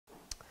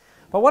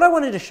But what I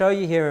wanted to show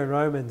you here in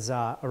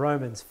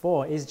Romans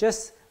 4 is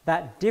just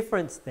that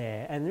difference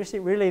there. And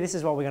really this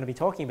is what we're going to be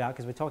talking about,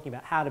 because we're talking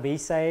about how to be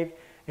saved.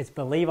 It's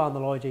believe on the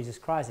Lord Jesus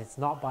Christ. It's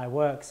not by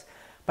works.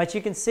 But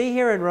you can see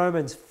here in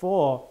Romans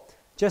 4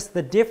 just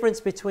the difference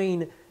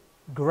between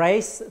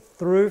grace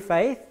through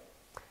faith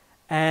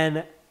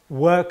and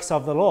works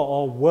of the law,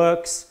 or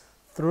works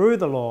through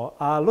the law.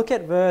 Look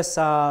at verse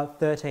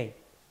 13.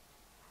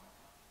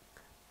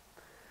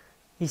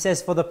 He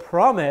says, "For the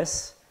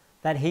promise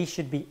that he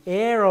should be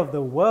heir of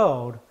the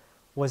world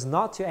was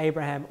not to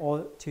Abraham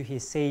or to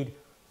his seed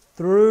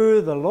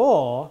through the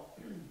law,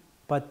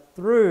 but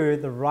through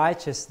the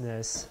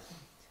righteousness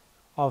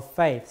of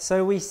faith."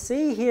 So we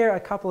see here a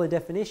couple of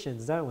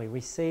definitions, don't we?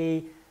 We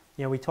see,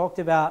 we talked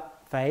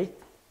about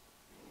faith.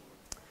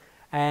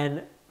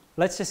 And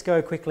let's just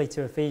go quickly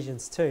to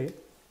Ephesians 2.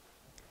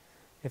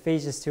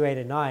 Ephesians 2, 8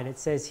 and 9. It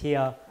says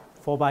here,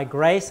 "For by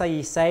grace are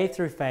ye saved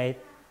through faith,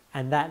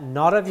 and that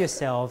not of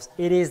yourselves.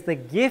 It is the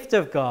gift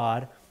of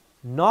God,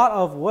 not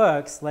of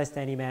works, lest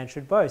any man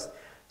should boast."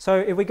 So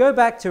if we go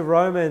back to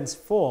Romans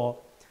 4,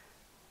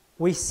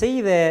 we see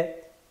there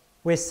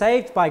we're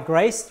saved by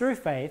grace through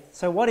faith.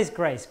 So what is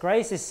grace?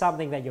 Grace is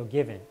something that you're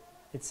given.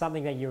 It's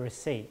something that you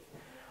receive.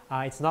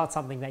 It's not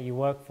something that you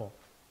work for.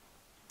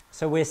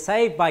 So we're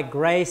saved by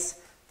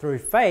grace through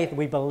faith.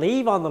 We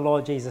believe on the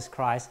Lord Jesus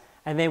Christ,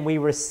 and then we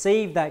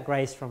receive that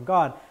grace from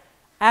God,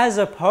 as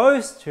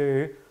opposed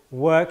to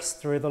works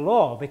through the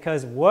law,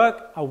 because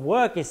a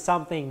work is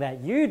something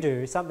that you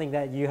do, something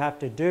that you have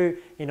to do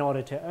in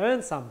order to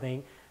earn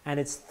something, and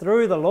it's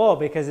through the law,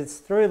 because it's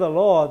through the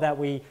law that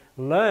we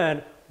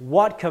learn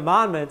what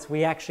commandments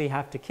we actually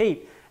have to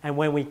keep. And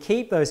when we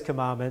keep those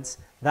commandments,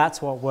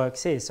 that's what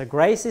works is. So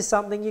grace is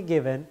something you're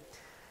given.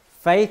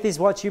 Faith is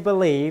what you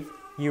believe.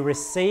 You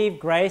receive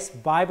grace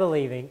by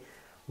believing.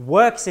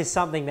 Works is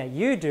something that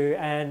you do,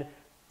 and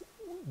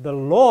the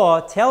law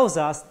tells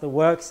us the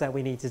works that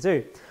we need to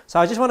do. So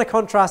I just want to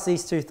contrast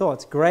these two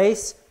thoughts,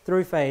 grace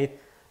through faith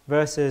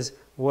versus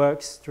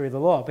works through the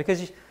law.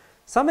 Because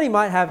somebody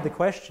might have the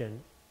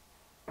question,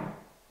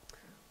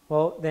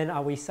 well, then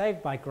are we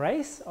saved by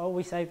grace or are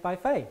we saved by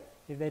faith,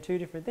 if they're two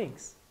different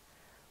things?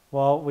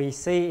 Well, we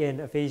see in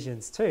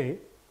Ephesians 2,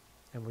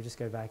 and we'll just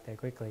go back there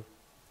quickly.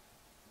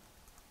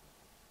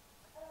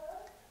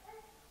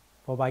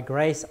 "For by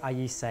grace are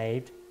ye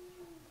saved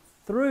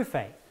through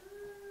faith."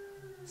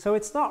 So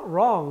it's not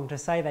wrong to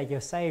say that you're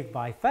saved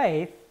by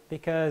faith,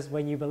 because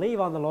when you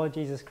believe on the Lord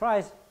Jesus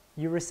Christ,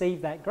 you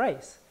receive that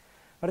grace.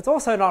 But it's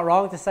also not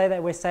wrong to say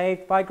that we're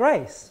saved by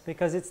grace,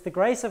 because it's the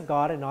grace of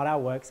God and not our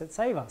works that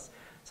save us.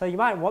 So you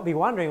might be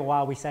wondering, why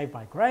are we saved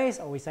by grace?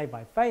 Or are we saved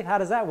by faith? How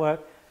does that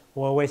work?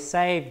 Well, we're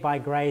saved by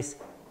grace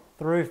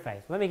through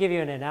faith. Let me give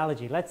you an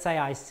analogy. Let's say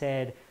I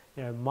said,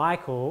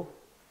 Michael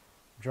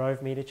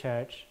drove me to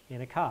church in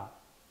a car.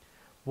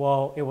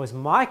 Well, it was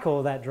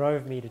Michael that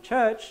drove me to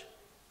church,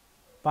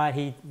 but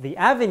the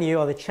avenue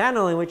or the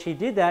channel in which he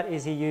did that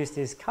is he used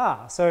his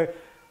car. So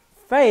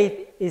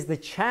faith is the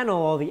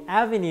channel or the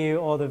avenue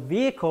or the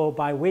vehicle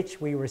by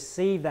which we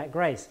receive that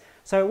grace.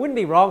 So it wouldn't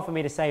be wrong for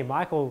me to say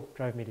Michael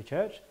drove me to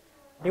church.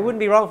 It wouldn't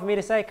be wrong for me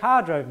to say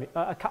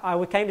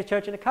I came to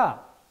church in a car,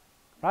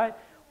 right?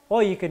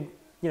 Or you could,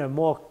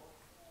 more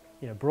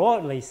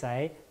broadly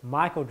say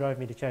Michael drove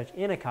me to church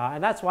in a car.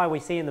 And that's why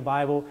we see in the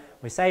Bible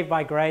we're saved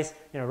by grace.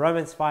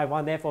 Romans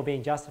 5:1, "Therefore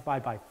being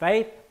justified by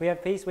faith, we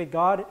have peace with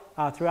God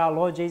through our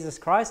Lord Jesus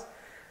Christ."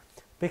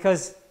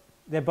 Because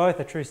they're both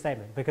a true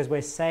statement. Because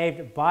we're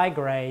saved by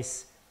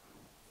grace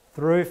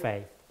through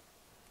faith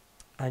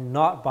and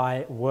not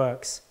by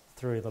works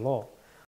through the law.